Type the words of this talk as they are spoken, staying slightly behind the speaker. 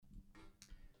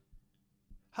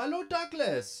Hello,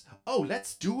 Douglas. Oh,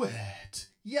 let's do it.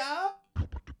 Yeah?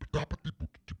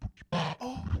 Oh.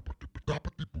 Oh.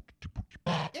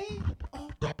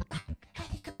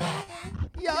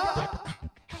 Yeah?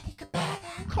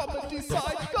 Comedy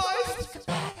Zeitgeist?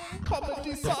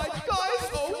 Comedy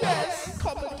Zeitgeist? Oh, yes.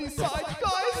 Comedy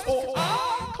Zeitgeist? Oh,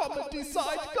 ah. Comedy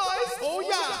Zeitgeist? Oh,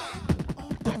 yeah.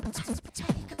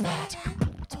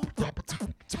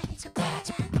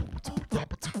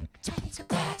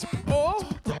 Oh,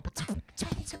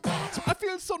 I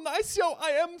feel so nice, yo.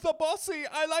 I am the bossy.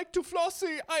 I like to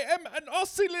flossy. I am an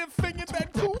Aussie living in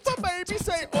Vancouver, baby.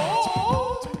 Say,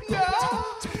 oh, yeah.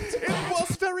 It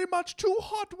was very much too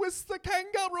hot with the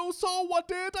kangaroo. So what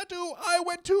did I do? I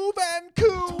went to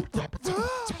Vancouver.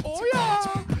 Oh,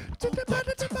 yeah.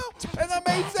 And I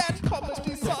made that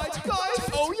comedy Zeitgeist.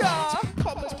 Oh, yeah.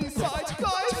 Comedy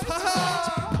Zeitgeist.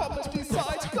 Haha. Comedy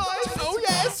Zeitgeist. Oh,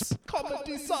 yes.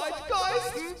 Comedy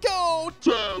Zeitgeist. Go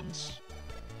dance.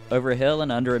 Over a hill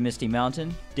and under a misty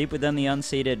mountain, deep within the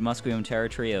unceded Musqueam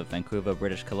territory of Vancouver,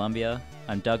 British Columbia,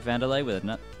 I'm Doug Vanderlei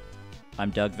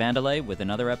with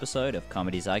another episode of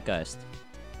Comedy Zeitgeist.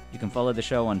 You can follow the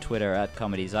show on Twitter at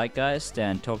Comedy Zeitgeist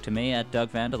and talk to me at Doug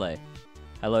Vanderlei.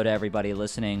 Hello to everybody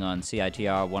listening on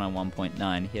CITR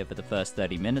 101.9 here for the first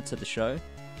 30 minutes of the show.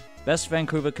 Best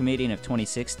Vancouver comedian of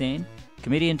 2016,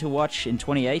 comedian to watch in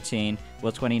 2018.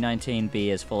 Will 2019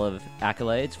 be as full of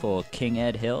accolades for King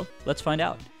Ed Hill? Let's find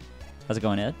out. How's it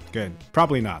going, Ed? Good.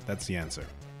 Probably not. That's the answer.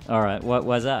 All right. What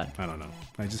was that? I don't know.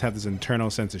 I just have this internal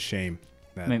sense of shame.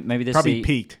 That Maybe this probably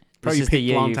peaked. This is the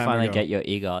year long you time finally ago. get your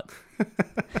EGOT.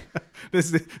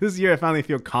 This year I finally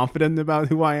feel confident about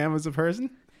who I am as a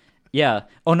person. Yeah.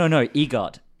 Oh, no,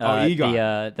 EGOT.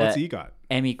 EGOT. The What's EGOT?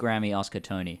 Emmy, Grammy, Oscar,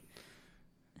 Tony.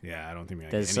 Yeah, I don't think we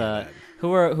got There's any of that.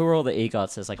 who are all the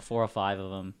EGOTs? There's like 4 or 5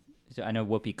 of them. I know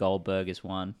Whoopi Goldberg is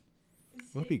one.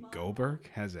 Whoopi Goldberg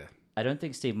has a... I don't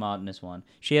think Steve Martin is one.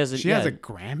 She has a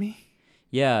Grammy?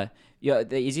 Yeah.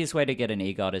 The easiest way to get an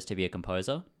EGOT is to be a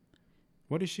composer.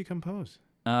 What does she compose?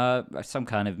 Some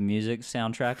kind of music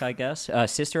soundtrack, I guess.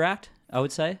 Sister Act, I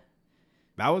would say.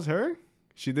 That was her?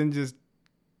 She didn't just...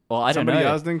 Well, I don't know. Somebody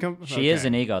else didn't come... She is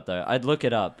an EGOT, though. I'd look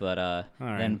it up, but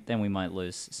right. then we might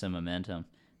lose some momentum.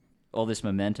 All this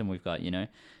momentum we've got, you know.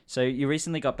 So you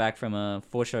recently got back from a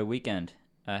 4-show weekend.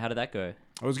 How did that go?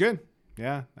 It was good.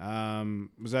 Yeah. It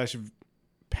was actually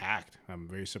packed. I'm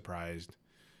very surprised.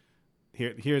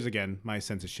 Here's again my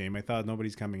sense of shame. I thought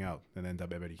nobody's coming out, and then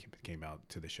everybody came out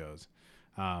to the shows.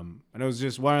 And it was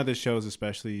just one of the shows,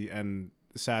 especially, and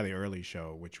sadly early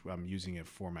show, which I'm using it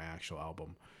for my actual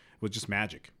album, was just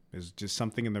magic. There's just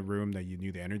something in the room that you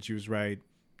knew the energy was right.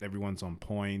 Everyone's on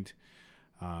point.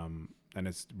 And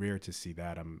it's rare to see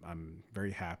that. I'm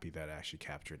very happy that I actually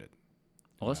captured it.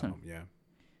 Awesome. Yeah.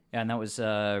 Yeah, and that was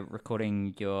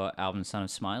recording your album Son of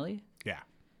Smiley. Yeah.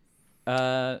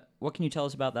 What can you tell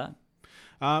us about that?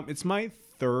 It's my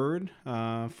third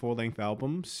full-length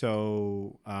album.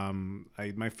 So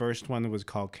my first one was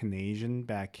called Canadian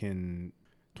back in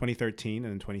 2013,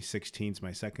 and in 2016 is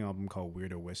my second album called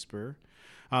Weirdo Whisper.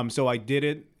 So I did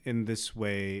it in this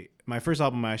way. My first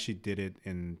album, I actually did it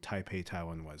in Taipei,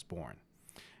 Taiwan was born.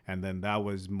 And then that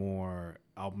was more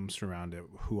albums surrounded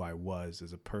who I was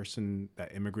as a person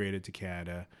that immigrated to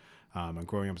Canada and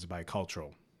growing up as a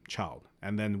bicultural child.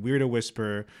 And then Weirdo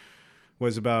Whisper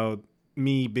was about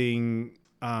me being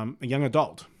a young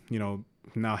adult, you know,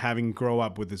 now having grow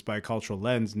up with this bicultural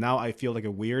lens. Now I feel like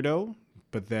a weirdo,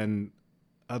 but then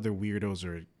other weirdos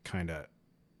are kind of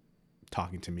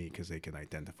talking to me because they can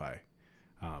identify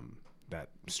that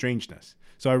strangeness.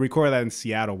 So I recorded that in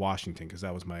Seattle, Washington, because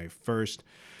that was my first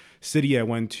city I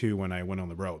went to when I went on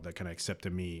the road that kind of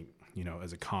accepted me, you know,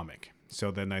 as a comic.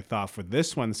 So then I thought for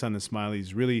this one, Son of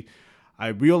Smiley's really, I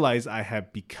realized I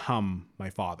had become my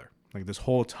father. Like this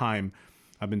whole time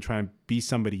I've been trying to be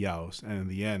somebody else. And in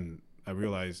the end, I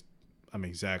realized I'm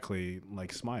exactly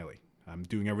like Smiley. I'm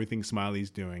doing everything Smiley's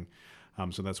doing.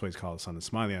 So that's why it's called Son of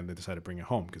Smiley. And they decided to bring it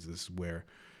home because this is where...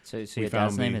 So your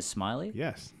dad's name is Smiley?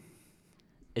 Yes.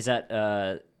 Is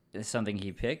that something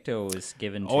he picked or was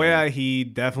given to Oh, him? yeah, he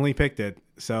definitely picked it.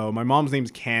 So my mom's name's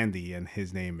Candy and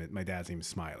my dad's name is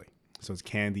Smiley. So it's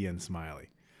Candy and Smiley.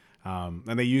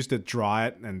 And they used to draw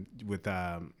it and with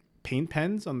paint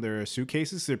pens on their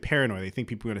suitcases. They're paranoid. They think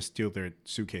people are going to steal their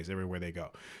suitcase everywhere they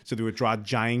go. So they would draw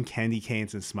giant candy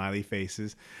canes and smiley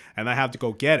faces. And I have to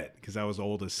go get it because I was the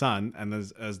oldest son. And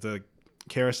as the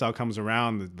carousel comes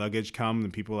around, the luggage comes,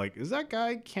 and people are like, is that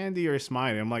guy Candy or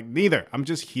Smiley? I'm like, neither. I'm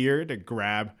just here to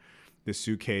grab the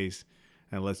suitcase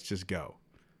and let's just go.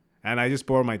 And I just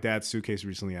borrowed my dad's suitcase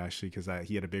recently, actually, because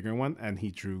he had a bigger one, and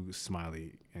he drew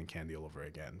Smiley and Candy all over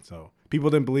again. So people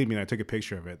didn't believe me, and I took a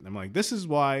picture of it. And I'm like, this is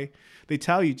why they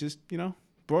tell you just,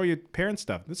 borrow your parents'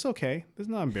 stuff. It's okay. It's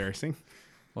not embarrassing.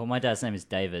 Well, my dad's name is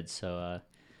David, so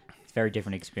it's a very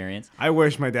different experience. I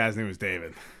wish my dad's name was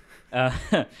David.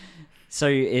 So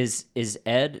is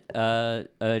Ed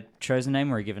a chosen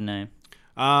name or a given name?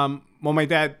 Well, my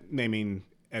dad naming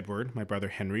Edward, my brother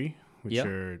Henry, which Yep.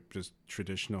 are just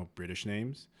traditional British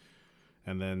names.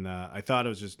 And then I thought it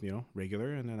was just,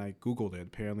 regular. And then I Googled it.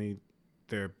 Apparently,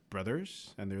 they're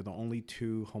brothers, and they're the only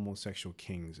two homosexual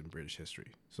kings in British history.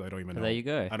 So I don't even know. There you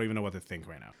go. I don't even know what to think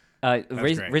right now. The That's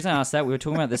reason, great. reason I asked that, we were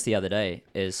talking about this the other day,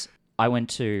 is I went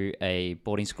to a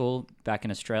boarding school back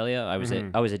in Australia. I was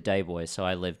I was a day boy, so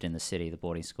I lived in the city the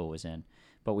boarding school was in.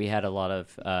 But we had a lot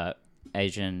of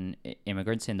Asian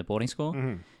immigrants in the boarding school,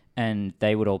 and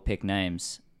they would all pick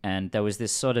names. And there was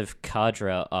this sort of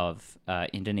cadre of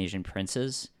Indonesian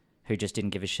princes who just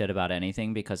didn't give a shit about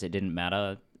anything because it didn't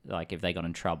matter, like if they got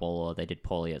in trouble or they did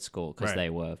poorly at school, because Right. they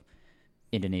were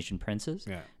Indonesian princes.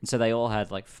 Yeah. And so they all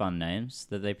had like fun names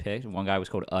that they picked. One guy was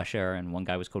called Usher and one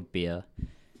guy was called Beer.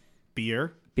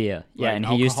 Beer. Beer. Yeah, Like and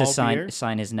he used to alcohol beer?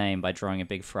 sign his name by drawing a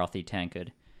big frothy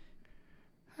tankard.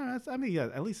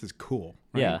 At least it's cool.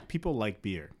 Right? Yeah. People like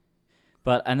beer.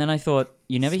 And then I thought,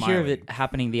 you never hear of Smiley. it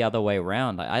happening the other way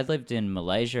around. Like, I lived in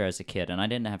Malaysia as a kid, and I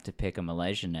didn't have to pick a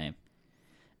Malaysian name.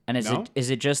 And No? is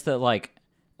it just that, like,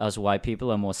 us white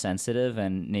people are more sensitive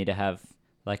and need to have,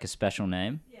 like, a special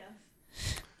name?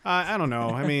 I don't know.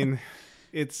 I mean,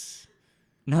 it's...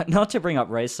 Not to bring up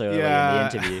race so early Yeah.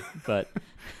 in the interview, but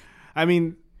I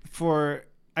mean,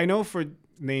 I know for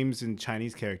names in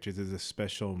Chinese characters, there's a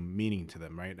special meaning to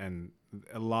them, right? And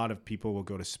a lot of people will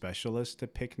go to specialists to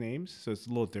pick names, so it's a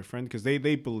little different because they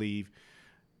believe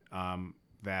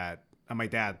that my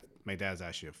dad's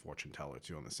actually a fortune teller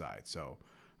too on the side, so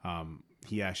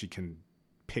he actually can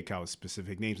pick out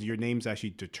specific names. Your names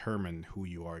actually determine who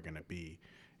you are going to be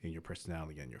in your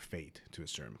personality and your fate to a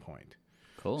certain point.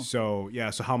 cool. So yeah,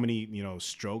 so how many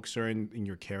strokes are in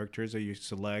your characters that you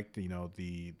select?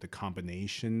 The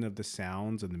combination of the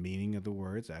sounds and the meaning of the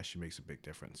words actually makes a big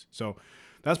difference. So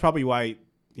that's probably why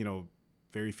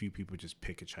very few people just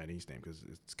pick a Chinese name because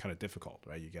it's kind of difficult,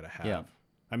 right? You gotta have. Yeah.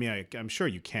 I mean, I'm sure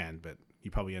you can, but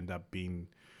you probably end up being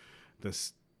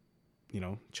this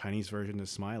Chinese version of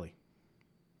Smiley.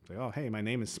 It's like, oh hey, my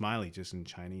name is Smiley, just in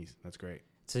Chinese. That's great.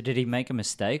 So did he make a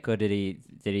mistake, or did he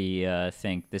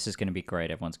think this is going to be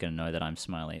great? Everyone's going to know that I'm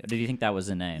Smiley. Or did he think that was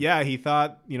the name? Yeah, he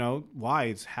thought, why?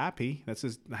 It's happy. That's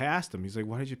his. I asked him. He's like,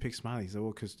 why did you pick Smiley? He said,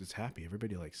 well, because it's happy.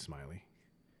 Everybody likes Smiley.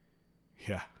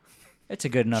 Yeah. It's a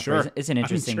good enough. Sure. It's an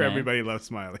interesting I'm sure name. everybody loves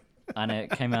Smiley. And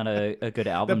it came out a good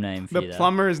album name for The you.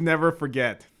 plumbers never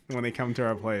forget when they come to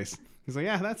our place. He's like,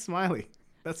 yeah, that's Smiley.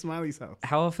 That's Smiley's house.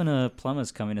 How often are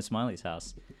plumbers coming to Smiley's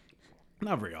house?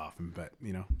 Not very often, but,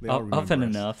 they all remember Often us.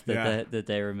 enough that Yeah. that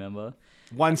they remember.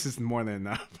 Once is more than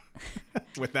enough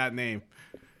with that name.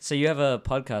 So you have a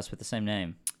podcast with the same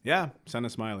name. Yeah, Son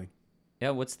of Smiley.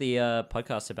 Yeah, what's the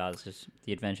podcast about? It's just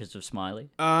the adventures of Smiley.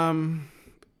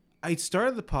 I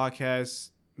started the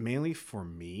podcast mainly for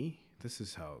me. This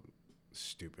is how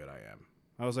stupid I am.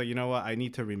 I was like, you know what? I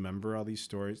need to remember all these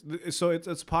stories. So it's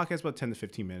a podcast about 10 to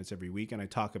 15 minutes every week, and I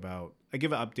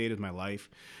give an update of my life,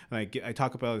 and I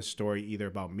talk about a story either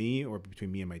about me or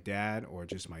between me and my dad, or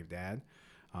just my dad,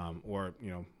 or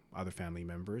other family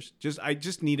members. I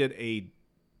just needed a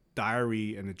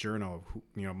diary and a journal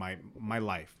of my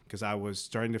life, because I was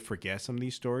starting to forget some of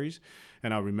these stories,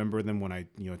 and I'll remember them when I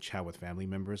chat with family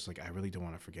members. Like, I really don't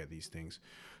want to forget these things,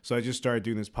 so I just started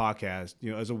doing this podcast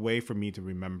as a way for me to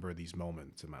remember these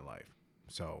moments in my life.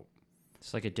 So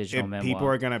It's like a digital if memoir. people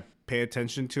are gonna pay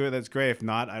attention to it, that's great. If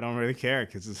not, I don't really care,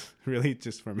 because it's really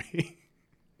just for me.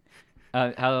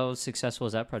 How successful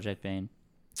has that project been?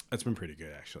 It's been pretty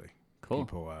good, actually. Cool.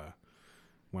 People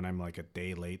when I'm like a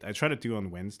day late, I try to do on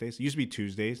Wednesdays. It used to be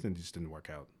Tuesdays, then it just didn't work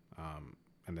out.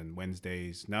 And then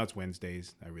Wednesdays, now it's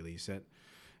Wednesdays, I release it.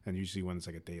 And usually when it's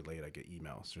like a day late, I get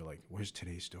emails. They're like, where's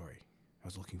today's story? I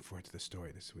was looking forward to the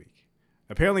story this week.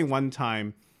 Apparently one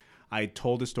time I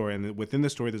told a story, and within the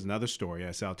story, there's another story.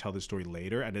 I said, I'll tell the story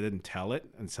later, and I didn't tell it.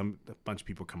 And a bunch of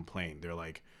people complained. They're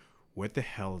like, what the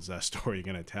hell is that story you're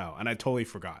going to tell? And I totally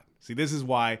forgot. See, this is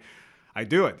why I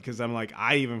do it, because I'm like,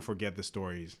 I even forget the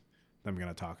stories that I'm going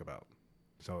to talk about.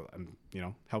 So,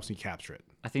 helps me capture it.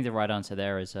 I think the right answer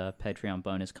there is Patreon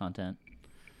bonus content.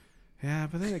 Yeah,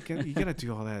 but then again, you got to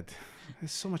do all that.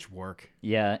 It's so much work.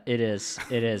 Yeah, it is.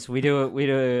 It is. We do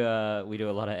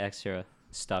a lot of extra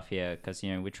stuff here because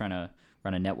we're trying to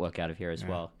run a network out of here as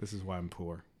well. This is why I'm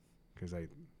poor, because I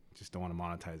Just don't want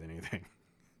to monetize anything.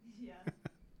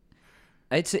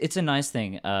 It's a nice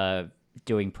thing,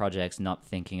 doing projects, not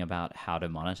thinking about how to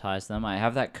monetize them. I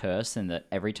have that curse in that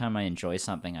every time I enjoy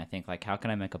something, I think like, how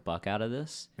can I make a buck out of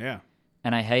this? Yeah.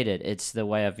 And I hate it. It's the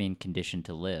way I've been conditioned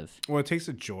to live. Well, it takes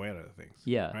the joy out of things.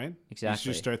 Yeah, Right? exactly.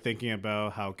 You just start thinking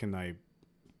about how can I,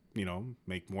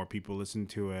 make more people listen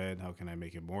to it? How can I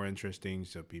make it more interesting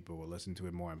so people will listen to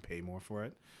it more and pay more for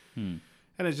it? And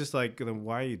it's just like, then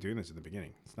why are you doing this at the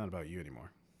beginning? It's not about you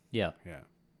anymore. Yeah, Yeah.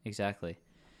 exactly.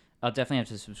 I'll definitely have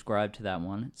to subscribe to that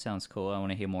one. It sounds cool. I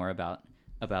want to hear more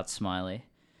about Smiley.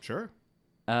 Sure.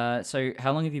 So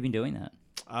how long have you been doing that?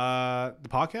 The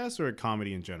podcast or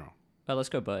comedy in general? Oh, let's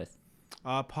go both.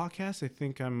 Podcast, I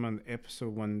think I'm on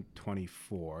episode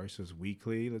 124. So it's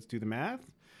weekly. Let's do the math.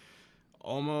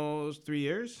 Almost 3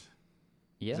 years.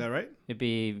 Yeah. Is that right? It'd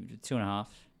be 2.5.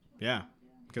 Yeah.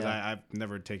 Because Yeah. I've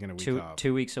never taken a week off.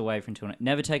 2 weeks away from 2.5.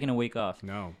 Never taken a week off.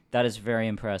 No, That is very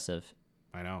impressive.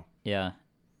 I know. Yeah.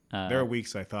 There are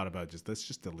weeks I thought about let's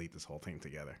just delete this whole thing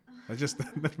together. Let's just this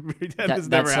never that's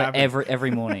like happened.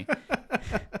 every morning.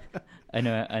 I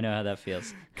know how that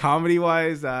feels. Comedy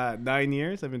wise, 9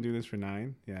 years. I've been doing this for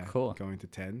 9. Yeah. Cool. Going to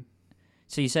 10.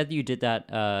 So you said that you did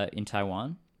that in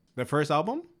Taiwan? The first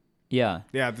album? Yeah.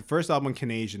 Yeah, the first album,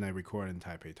 Canadian, I recorded in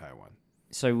Taipei, Taiwan.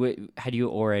 So had you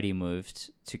already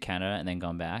moved to Canada and then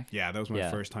gone back? Yeah, that was my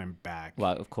Yeah. first time back.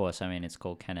 Well, of course. I mean, it's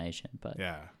called Canadian, but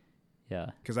Yeah.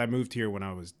 yeah. Because I moved here when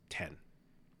I was 10.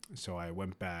 So I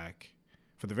went back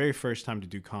for the very first time to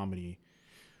do comedy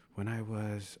when I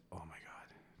was,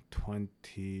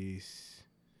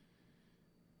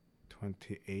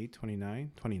 28,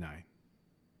 29? 29.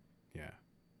 Yeah.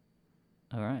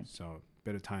 All right. So a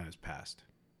bit of time has passed.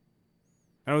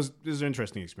 And this was an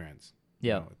interesting experience.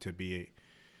 Yeah. To be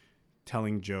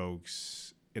telling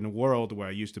jokes in a world where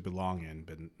I used to belong in,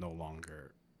 but no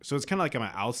longer. So it's kind of like I'm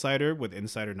an outsider with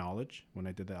insider knowledge when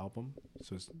I did the album.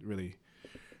 So it's really,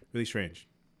 really strange.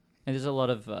 And there's a lot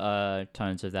of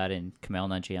tones of that in Kumail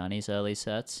Nanjiani's early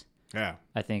sets, Yeah.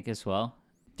 I think, as well.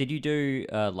 Did you do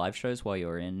live shows while you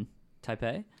were in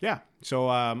Taipei? Yeah. So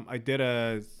I did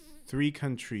a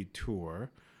 3-country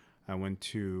tour. I went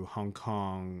to Hong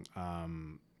Kong,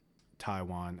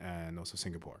 Taiwan, and also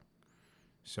Singapore.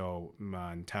 So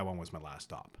Taiwan was my last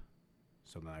stop.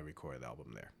 So then I recorded the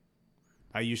album there.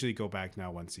 I usually go back now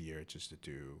once a year just to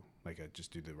do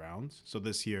the rounds. So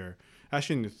this year,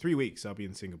 actually in 3 weeks, I'll be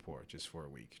in Singapore just for a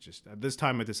week. Just at this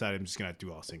time, I decided I'm just gonna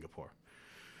do all Singapore.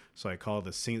 So I call it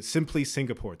the Simply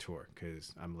Singapore tour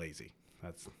because I'm lazy.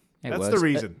 That's the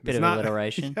reason. Bit of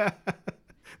alliteration. Yeah.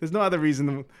 There's no other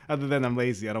reason other than I'm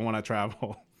lazy. I don't want to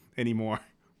travel anymore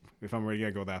if I'm really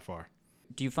gonna go that far.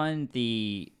 Do you find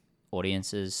the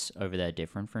audiences over there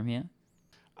different from here?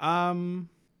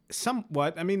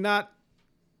 Somewhat. I mean, not.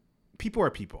 People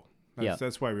are people.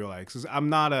 That's what I realize. 'Cause I'm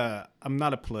not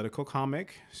a political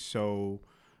comic, so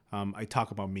I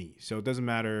talk about me. So it doesn't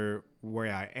matter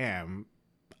where I am.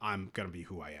 I'm gonna be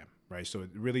who I am, right? So it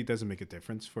really doesn't make a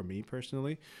difference for me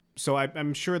personally. So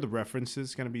I'm sure the reference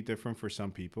is gonna be different for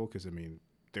some people because I mean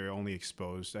they're only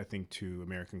exposed, I think, to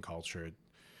American culture.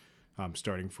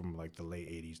 Starting from like the late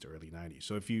 80s to early 90s.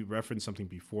 So if you reference something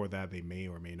before that, they may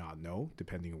or may not know,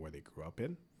 depending on where they grew up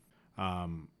in.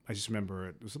 I just remember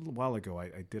it was a little while ago.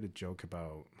 I did a joke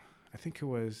about, I think it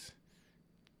was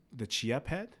the Chia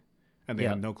Pet, and they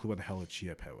had no clue what the hell a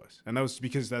Chia Pet was. And that was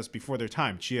because that's before their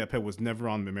time. Chia Pet was never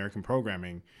on American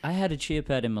programming. I had a Chia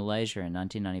Pet in Malaysia in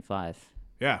 1995.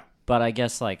 Yeah. But I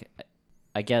guess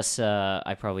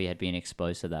I probably had been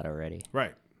exposed to that already.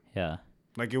 Right. Yeah.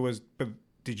 Like it was, but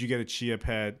did you get a Chia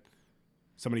Pet?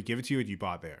 Somebody give it to you, or you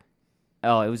bought there?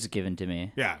 Oh, it was given to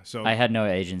me. Yeah. So I had no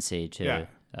agency to. Yeah.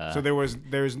 So there's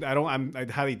I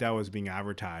highly doubt it was being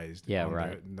advertised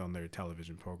on their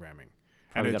television programming.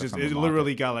 Probably and it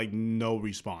literally got like no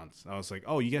response. I was like,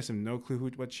 oh, you guys have no clue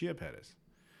what Chia Pet is.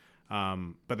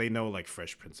 But they know like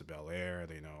Fresh Prince of Bel-Air,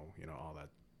 they know, all that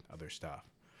other stuff.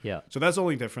 Yeah. So that's the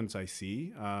only difference I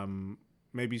see.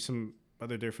 Maybe some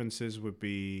other differences would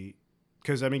be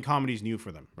because I mean comedy's new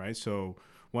for them, right? So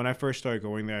when I first started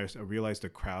going there, I realized the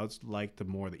crowds liked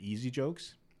the easy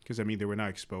jokes because I mean they were not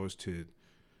exposed to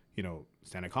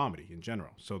stand-up comedy in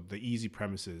general. So the easy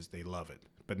premises, they love it.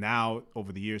 But now,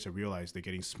 over the years, I realized they're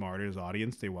getting smarter as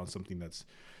audience. They want something that's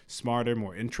smarter,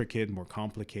 more intricate, more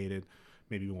complicated,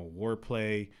 maybe more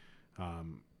wordplay,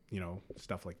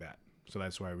 stuff like that. So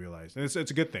that's why I realized. And it's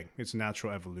a good thing. It's a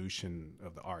natural evolution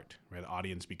of the art, right? The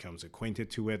audience becomes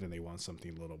acquainted to it, and they want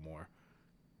something a little more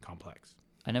complex.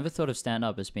 I never thought of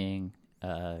stand-up as being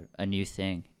a new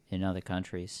thing in other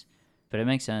countries, but it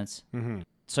makes sense. Mm-hmm.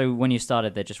 So when you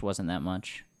started, there just wasn't that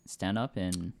much stand-up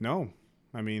in... No,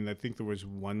 I mean, I think there was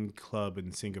one club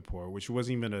in Singapore, which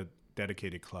wasn't even a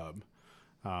dedicated club.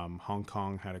 Hong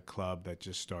Kong had a club that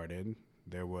just started.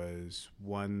 There was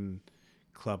one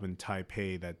club in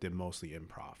Taipei that did mostly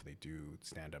improv. They do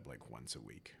stand-up like once a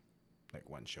week, like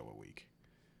one show a week.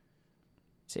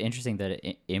 It's interesting that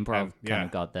improv kind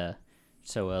of got there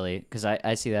so early, because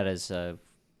I see that as a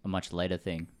much later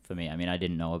thing for me. I mean, I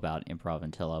didn't know about improv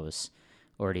until I was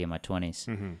already in my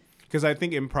 20s. Because I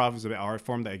think improv is an art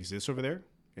form that exists over there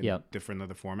in Yep. different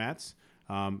other formats.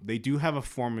 They do have a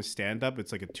form of stand-up.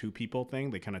 It's like a two people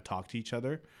thing. They kind of talk to each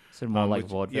other. So more like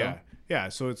vaudeville? Yeah.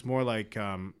 So it's more like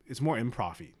it's more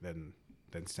improv-y than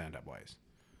stand-up wise.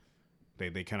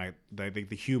 They kind of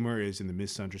the humor is in the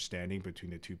misunderstanding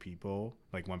between the two people.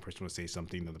 Like one person will say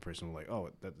something, the other person will like, "Oh,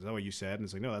 is that what you said?" And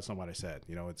it's like, "No, that's not what I said."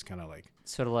 You know, it's kind of like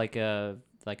sort of like a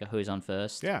who's on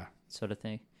first, sort of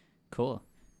thing. Cool.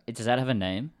 Does that have a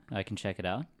name? I can check it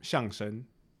out. 相声.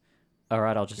 All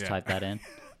right, I'll just type that in.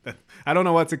 I don't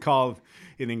know what's it called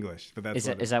in English, but that's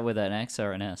is that with an X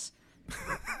or an S?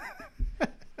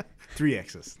 3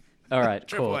 X's. All right,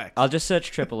 cool. X. I'll just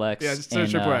search triple X. Yeah, just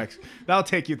search triple X. That'll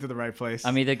take you to the right place.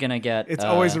 I'm either gonna get. It's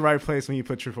always the right place when you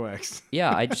put triple X.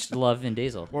 Yeah, I just love Vin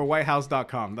Diesel. Or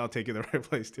whitehouse.com. That'll take you to the right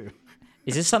place too.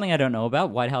 Is this something I don't know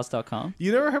about? Whitehouse.com?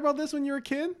 You never heard about this when you were a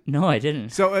kid? No, I didn't.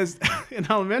 So as in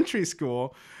elementary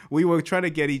school, we were trying to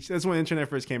get that's when the internet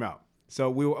first came out. So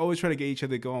we were always trying to get each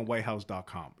other to go on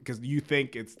whitehouse.com because you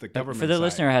think it's the government For the site.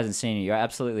 listener who hasn't seen you, you're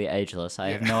absolutely ageless. I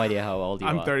have no idea how old you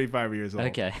are. I'm 35 years old.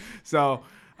 Okay. So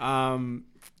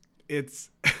it's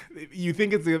you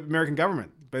think it's the American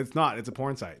government, but it's not. It's a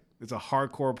porn site. It's a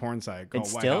hardcore porn site called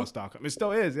whitehouse.com. It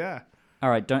still is, yeah. All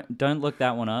right, don't look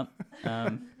that one up.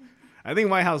 I think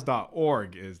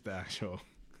whitehouse.org is the actual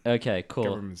okay, cool.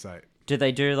 government site. Do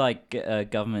they do like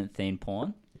government themed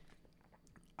porn?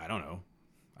 I don't know.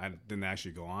 I didn't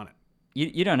actually go on it.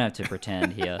 You don't have to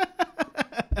pretend here.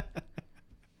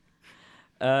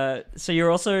 So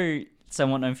you're also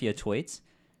somewhat known for your tweets,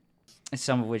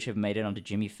 some of which have made it onto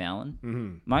Jimmy Fallon.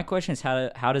 Mm-hmm. My question is,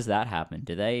 how does that happen?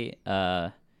 Do they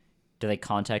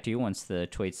contact you once the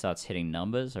tweet starts hitting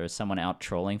numbers, or is someone out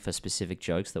trolling for specific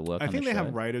jokes that work on the show? I think they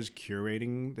have writers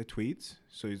curating the tweets,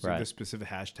 so it's like the specific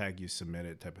hashtag you submit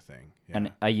it type of thing. Yeah.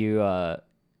 And are you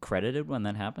credited when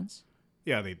that happens?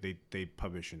 Yeah, they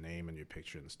publish your name and your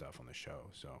picture and stuff on the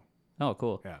show. So. Oh,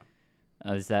 cool. Yeah.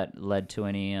 Has that led to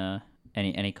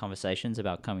any conversations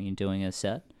about coming and doing a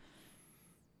set?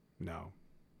 No.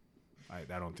 I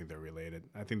don't think they're related.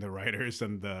 I think the writers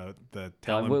and the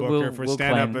talent booker for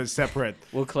stand-up is separate.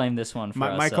 We'll claim this one for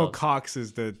ourselves. Michael Cox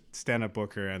is the stand-up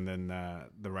booker, and then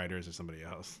the writers are somebody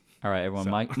else. All right, everyone.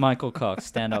 So. Michael Cox,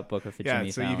 stand-up booker for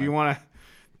Jimmy Fallon. Yeah, so if you want to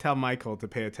tell Michael to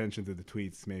pay attention to the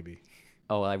tweets, maybe.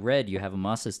 Oh, I read you have a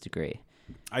master's degree.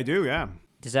 I do, yeah.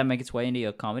 Does that make its way into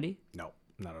your comedy? No,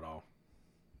 not at all.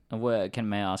 And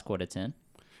may I ask what it's in?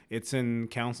 It's in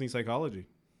counseling psychology.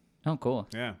 Oh, cool.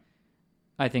 Yeah.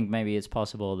 I think maybe it's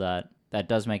possible that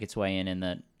does make its way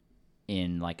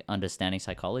in like understanding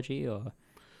psychology, or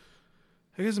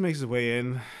I guess it makes its way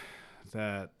in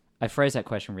that I phrased that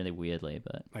question really weirdly,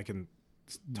 but I can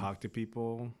talk to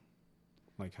people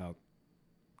like how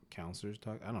counselors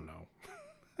talk. I don't know.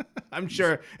 I'm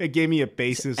sure it gave me a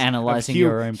basis analyzing of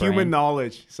your own brain. Human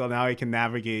knowledge, so now I can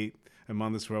navigate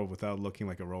among this world without looking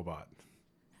like a robot.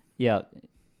 Yeah.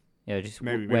 Yeah, just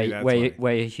maybe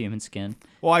wear your human skin.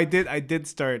 Well, I did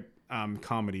start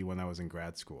comedy when I was in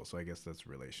grad school, so I guess that's a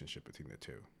relationship between the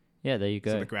two. Yeah, there you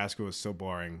go. So the grad school was so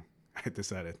boring, I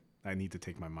decided I need to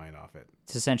take my mind off it.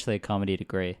 It's essentially a comedy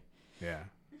degree. Yeah.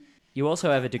 You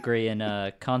also have a degree in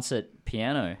concert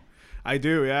piano. I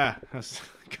do, yeah.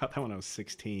 Got that when I was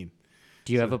 16.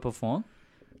 Do you ever perform?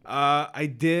 I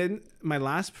did. My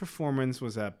last performance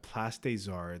was at Place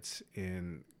des Arts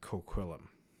in Coquitlam.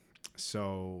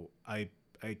 So I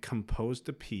composed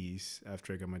a piece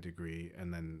after I got my degree,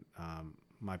 and then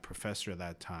my professor at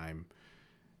that time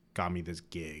got me this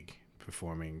gig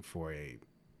performing for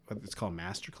it's called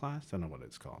master class. I don't know what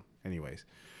it's called. Anyways,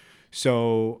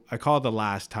 so I call it The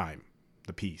Last Time,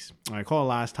 the piece. And I call it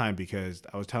Last Time because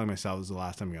I was telling myself this is the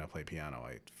last time I'm going to play piano.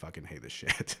 I fucking hate this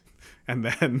shit. And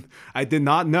then I did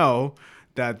not know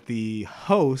that the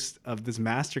host of this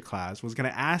masterclass was going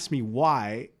to ask me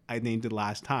why I named it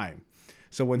Last Time.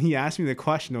 So when he asked me the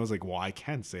question, I was like, well, I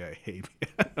can't say I hate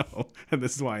piano, and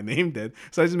this is why I named it.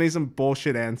 So I just made some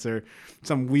bullshit answer,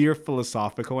 some weird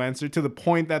philosophical answer, to the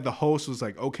point that the host was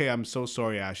like, okay, I'm so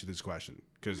sorry I asked you this question,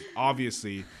 because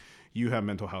obviously you have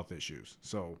mental health issues.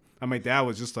 So, and my dad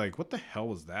was just like, what the hell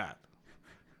was that?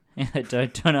 Yeah,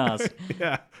 don't ask.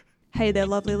 Yeah. Hey there,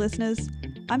 lovely listeners.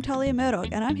 I'm Talia Murdoch,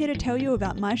 and I'm here to tell you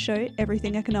about my show,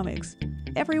 Everything Economics.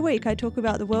 Every week, I talk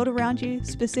about the world around you,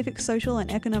 specific social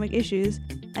and economic issues,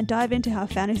 and dive into how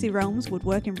fantasy realms would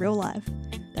work in real life.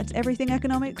 That's Everything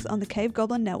Economics on the Cave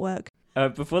Goblin Network.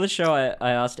 Before the show,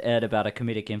 I asked Ed about a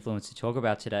comedic influence to talk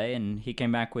about today, and he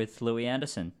came back with Louis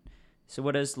Anderson. So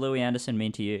what does Louis Anderson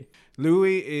mean to you?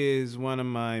 Louis is one of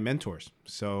my mentors.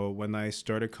 So when I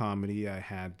started comedy, I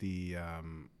had the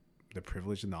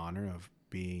privilege and the honor of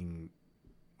being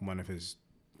one of his,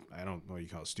 I don't know what you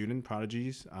call it, student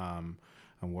prodigies. I'm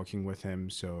working with him.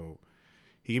 So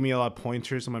he gave me a lot of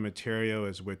pointers on my material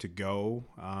as where to go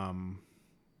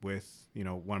with,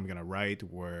 what I'm going to write,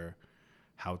 where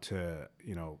how to,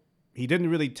 he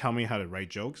didn't really tell me how to write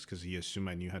jokes because he assumed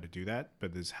I knew how to do that,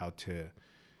 but this is how to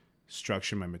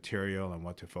structure my material and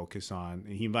what to focus on.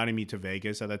 And he invited me to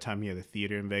Vegas. At that time, he had a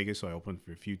theater in Vegas, so I opened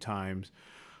for a few times.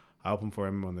 I opened for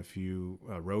him on a few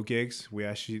road gigs.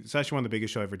 It's actually one of the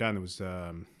biggest shows I've ever done. It was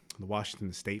the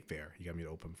Washington State Fair. He got me to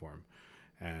open for him.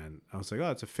 And I was like, oh,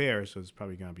 it's a fair, so it's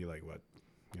probably going to be like,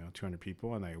 200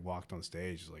 people. And I walked on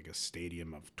stage, like a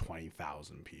stadium of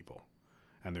 20,000 people.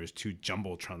 And there's two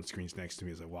Jumbotron screens next to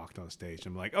me as I walked on stage.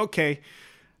 I'm like, okay,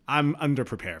 I'm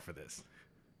underprepared for this.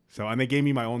 So, and they gave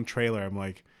me my own trailer. I'm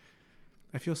like,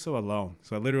 I feel so alone.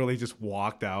 So I literally just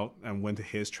walked out and went to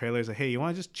his trailer. I said, hey, you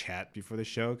want to just chat before the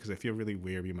show? Because I feel really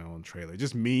weird being my own trailer.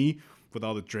 Just me with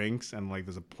all the drinks and like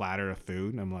there's a platter of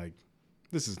food. And I'm like,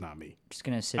 this is not me. Just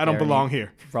going to sit I don't there and belong eat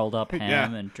here. Rolled up ham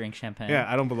Yeah. and drink champagne. Yeah,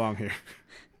 I don't belong here.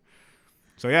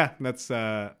 So yeah, that's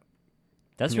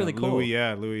really cool. Louis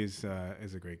is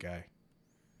a great guy.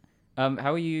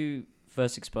 How were you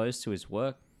first exposed to his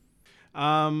work?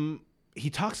 He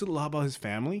talks a lot about his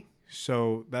family.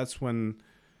 So that's when,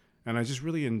 and I just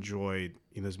really enjoyed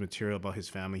his material about his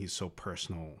family. He's so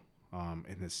personal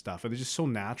in his stuff. And it's just so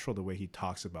natural the way he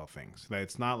talks about things. That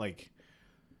it's not like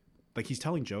he's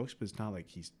telling jokes, but it's not like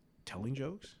he's telling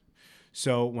jokes.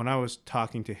 So when I was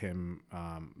talking to him,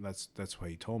 that's what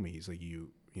he told me. He's like, you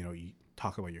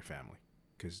talk about your family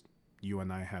because you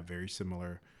and I have very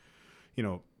similar,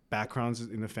 backgrounds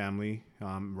in the family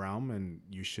realm, and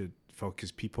you should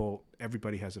focus.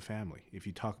 Everybody has a family. If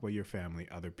you talk about your family,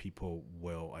 other people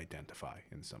will identify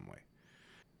in some way.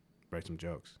 Write some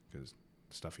jokes because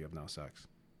the stuff you have now sucks.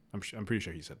 I'm pretty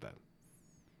sure he said that.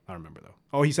 I don't remember though.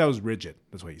 Oh, he said I was rigid.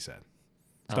 That's what he said.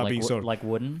 Stop being so like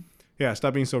wooden. Yeah,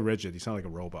 stop being so rigid. You sound like a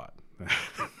robot.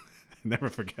 Never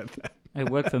forget that. I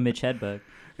worked for Mitch Hedberg.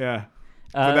 Yeah,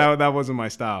 but that wasn't my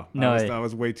style. No, I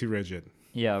was way too rigid.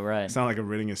 Yeah, right. It sounded like I'm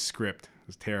reading a script. It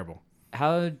was terrible.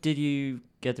 How did you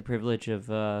get the privilege of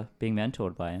being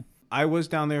mentored by him? I was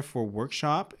down there for a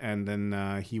workshop, and then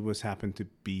he happened to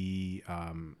be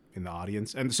in the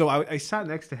audience, and so I sat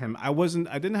next to him. I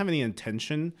didn't have any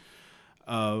intention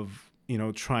of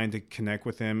trying to connect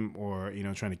with him or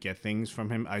trying to get things from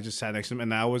him. I just sat next to him,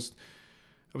 and I was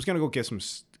gonna go get some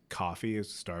coffee at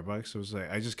Starbucks. So it was like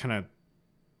I just kind of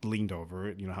leaned over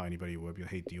it, how anybody would be like,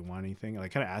 hey, do you want anything? And I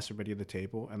kind of asked everybody at the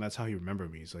table, and that's how he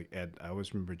remembered me. He's like, Ed, I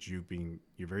always remembered you're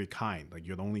very kind. Like,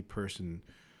 you're the only person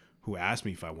who asked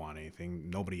me if I want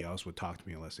anything. Nobody else would talk to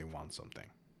me unless they want something.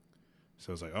 So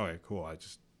I was like, all right, cool. I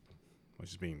was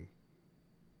just being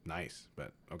nice,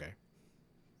 but okay.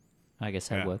 I guess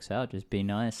that works out. Just be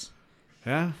nice.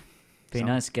 Yeah. Be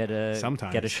nice. Get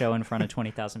a show in front of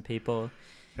 20,000 people.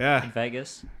 Yeah. In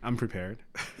Vegas. I'm prepared.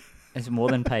 It's more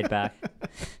than paid back.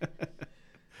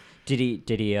 Did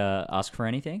he ask for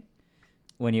anything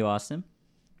when you asked him?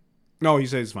 No, he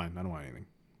said it's fine. I don't want anything.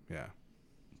 Yeah.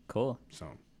 Cool. So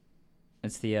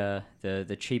it's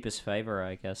the cheapest favor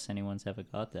I guess anyone's ever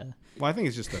got there. Well, I think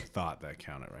it's just the thought that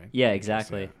counted, right? Yeah,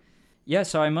 exactly. Yeah,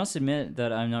 so I must admit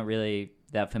that I'm not really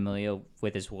that familiar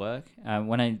with his work.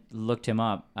 When I looked him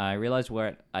up, I realized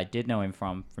where I did know him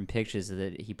from pictures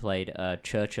that he played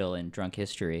Churchill in Drunk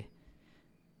History.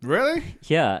 Really?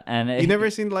 Yeah, and you never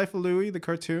seen Life of Louis, the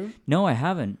cartoon? No, I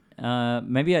haven't.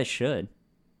 Maybe I should.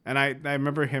 And I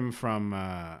remember him from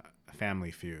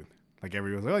Family Feud. Like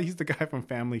everyone was like, oh, he's the guy from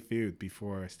Family Feud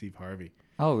before Steve Harvey.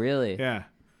 Oh, really? Yeah.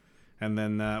 And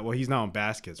then, he's now in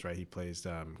Baskets, right? He plays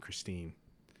Christine.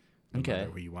 Okay.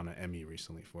 He won an Emmy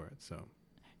recently for it. So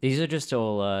these are just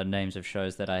all names of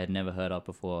shows that I had never heard of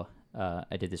before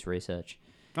I did this research.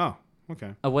 Oh,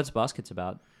 okay. What's Baskets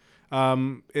about?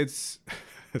 It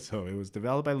was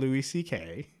developed by Louis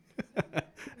C.K.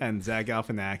 and Zach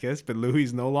Galifianakis, but Louis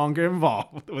is no longer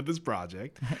involved with this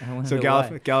project. So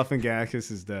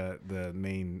Galifianakis is the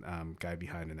main guy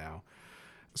behind it now.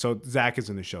 So Zach is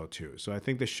in the show too. So I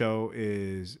think the show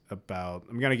is about.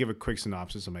 I'm gonna give a quick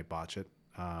synopsis. I might botch it.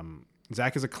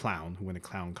 Zach is a clown who went to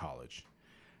clown college,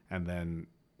 and then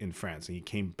in France, and he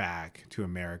came back to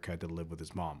America to live with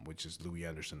his mom, which is Louis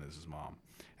Anderson is his mom,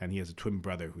 and he has a twin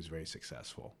brother who's very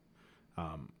successful,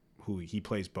 who he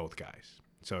plays both guys.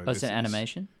 So it's an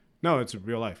animation? No, it's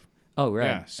real life. Oh, right.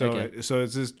 Yeah. So okay. so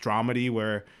it's this dramedy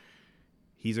where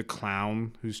he's a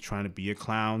clown who's trying to be a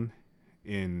clown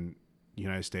in the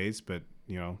United States, but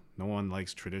no one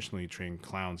likes traditionally trained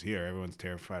clowns here. Everyone's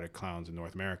terrified of clowns in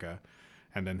North America.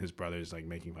 And then his brother's like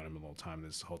making fun of him the whole time.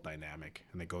 This whole dynamic,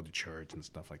 and they go to church and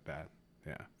stuff like that.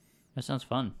 Yeah, That sounds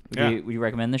fun. Yeah. Would you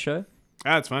recommend the show?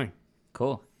 it's funny.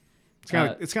 Cool.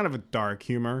 It's kind of a dark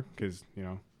humor because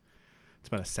it's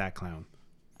about a sad clown.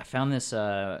 I found this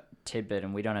tidbit,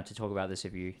 and we don't have to talk about this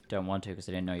if you don't want to, because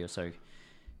I didn't know you're so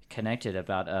connected,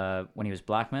 about when he was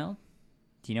blackmailed.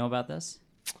 Do you know about this?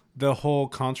 The whole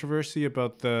controversy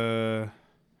about some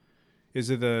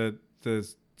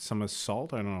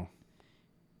assault? I don't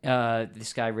know.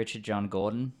 This guy Richard John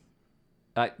Gordon.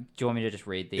 Do you want me to just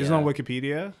read the? Isn't it on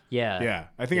Wikipedia? Yeah. Yeah,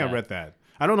 I think Yeah. I read that.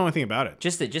 I don't know anything about it.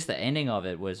 Just the ending of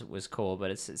it was cool,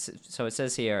 but so it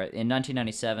says here in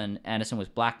 1997, Anderson was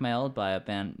blackmailed by a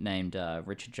man named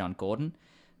Richard John Gordon.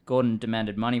 Gordon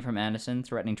demanded money from Anderson,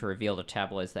 threatening to reveal to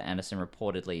tabloids that Anderson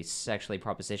reportedly sexually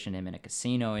propositioned him in a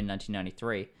casino in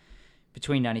 1993.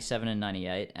 Between 97 and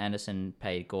 98, Anderson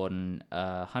paid Gordon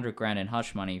 $100,000 in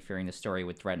hush money, fearing the story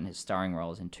would threaten his starring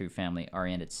roles in two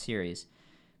family-oriented series.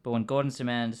 But when Gordon's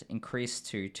demands increased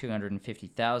to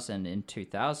 $250,000 in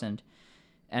 2000,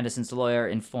 Anderson's lawyer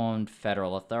informed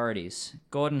federal authorities.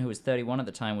 Gordon, who was 31 at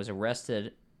the time, was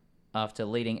arrested after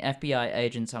leading FBI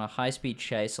agents on a high-speed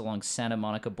chase along Santa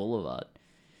Monica Boulevard.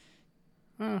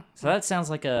 So that sounds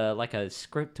like a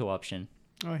script to option.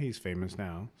 Oh, he's famous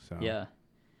now. So Yeah.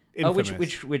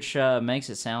 infamous. Which makes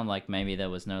it sound like maybe there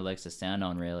was no legs to stand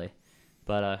on, really.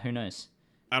 But who knows?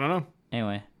 I don't know.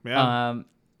 Anyway, Yeah.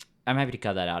 I'm happy to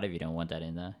cut that out if you don't want that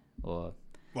in there. Or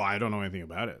Well, I don't know anything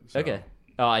about it. So. okay.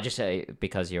 Oh, I just say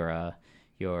because you're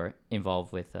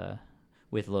involved with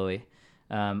Louis.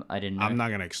 I didn't know. I'm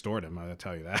not gonna extort him. I'll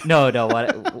tell you that. No.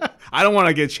 What? I don't want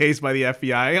to get chased by the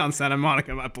FBI on Santa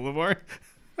Monica Boulevard.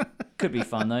 Could be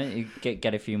fun though. You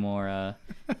get a few more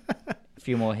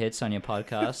hits on your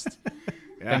podcast.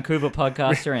 Yeah. Vancouver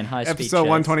podcaster and high speed. Episode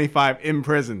 125 in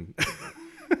prison.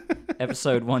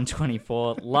 Episode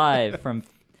 124 live from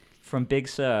Big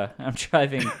Sur. I'm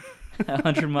driving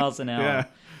 100 miles an hour. Yeah,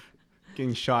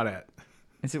 getting shot at.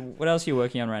 What else are you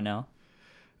working on right now?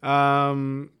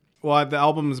 Well, the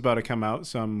album is about to come out,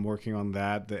 so I'm working on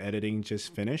that. The editing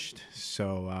just finished,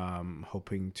 so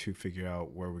hoping to figure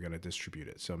out where we're going to distribute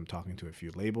it. So I'm talking to a few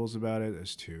labels about it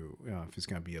as to if it's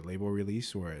going to be a label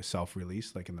release or a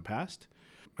self-release like in the past.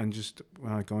 And just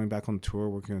going back on tour,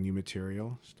 working on new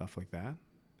material, stuff like that.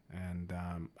 And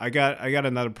I got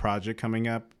another project coming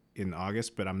up in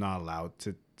August, but I'm not allowed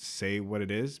to say what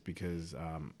it is because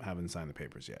I haven't signed the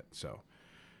papers yet. So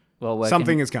Well,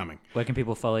 something is coming. Where can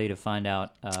people follow you to find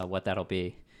out what that'll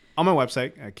be? On my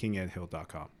website at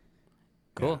kingedhill.com.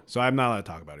 Cool. Yeah. So I'm not allowed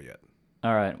to talk about it yet.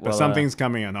 All right. Well, But something's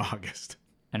coming in August.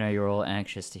 I know you're all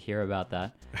anxious to hear about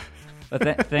that.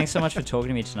 But thanks so much for talking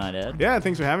to me tonight, Ed. Yeah,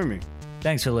 thanks for having me.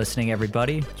 Thanks for listening,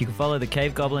 everybody. You can follow the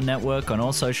Cave Goblin Network on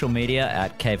all social media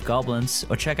at Cave Goblins,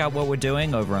 or check out what we're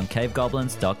doing over on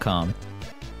cavegoblins.com.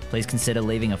 Please consider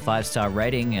leaving a 5-star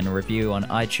rating and a review on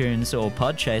iTunes or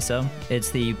Podchaser.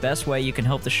 It's the best way you can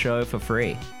help the show for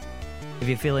free. If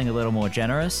you're feeling a little more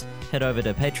generous, head over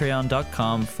to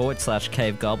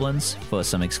patreon.com/cavegoblins for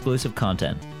some exclusive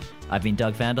content. I've been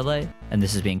Doug Vanderlei, and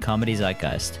this has been Comedy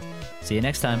Zeitgeist. See you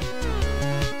next time.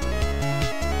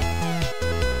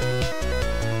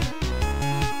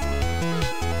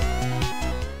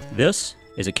 This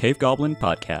is a Cave Goblin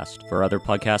podcast. For other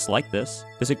podcasts like this,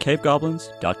 visit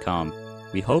cavegoblins.com.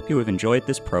 We hope you have enjoyed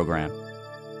this program.